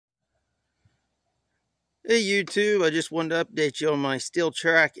Hey YouTube, I just wanted to update you on my steel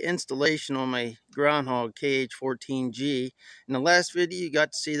track installation on my GroundHog KH14G. In the last video you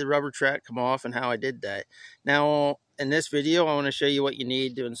got to see the rubber track come off and how I did that. Now in this video I want to show you what you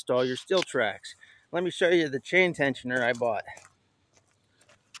need to install your steel tracks. Let me show you the chain tensioner I bought.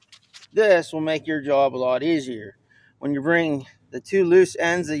 This will make your job a lot easier. When you bring the two loose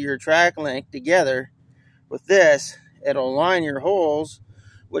ends of your track link together with this, it'll align your holes,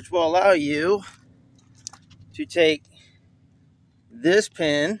 which will allow you to take this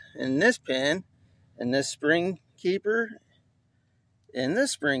pin and this pin and this spring keeper and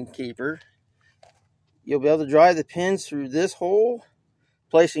this spring keeper. You'll be able to drive the pins through this hole,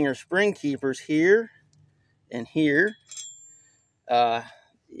 placing your spring keepers here and here.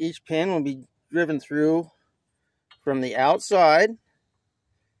 Each pin will be driven through from the outside.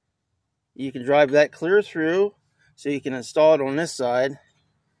 You can drive that clear through so you can install it on this side.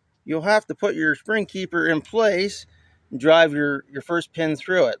 You'll have to put your spring keeper in place and drive your first pin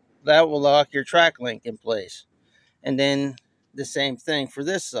through it. That will lock your track link in place. And then the same thing for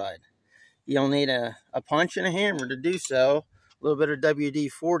this side. You'll need a punch and a hammer to do so. A little bit of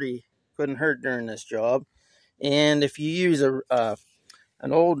WD-40 couldn't hurt during this job. And if you use an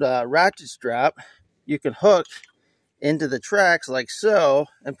old ratchet strap, you can hook into the tracks like so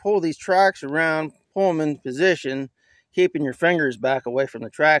and pull these tracks around, pull them in position, keeping your fingers back away from the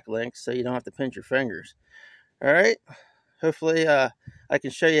track link so you don't have to pinch your fingers. All right, hopefully I can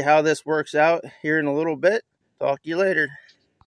show you how this works out here in a little bit. Talk to you later.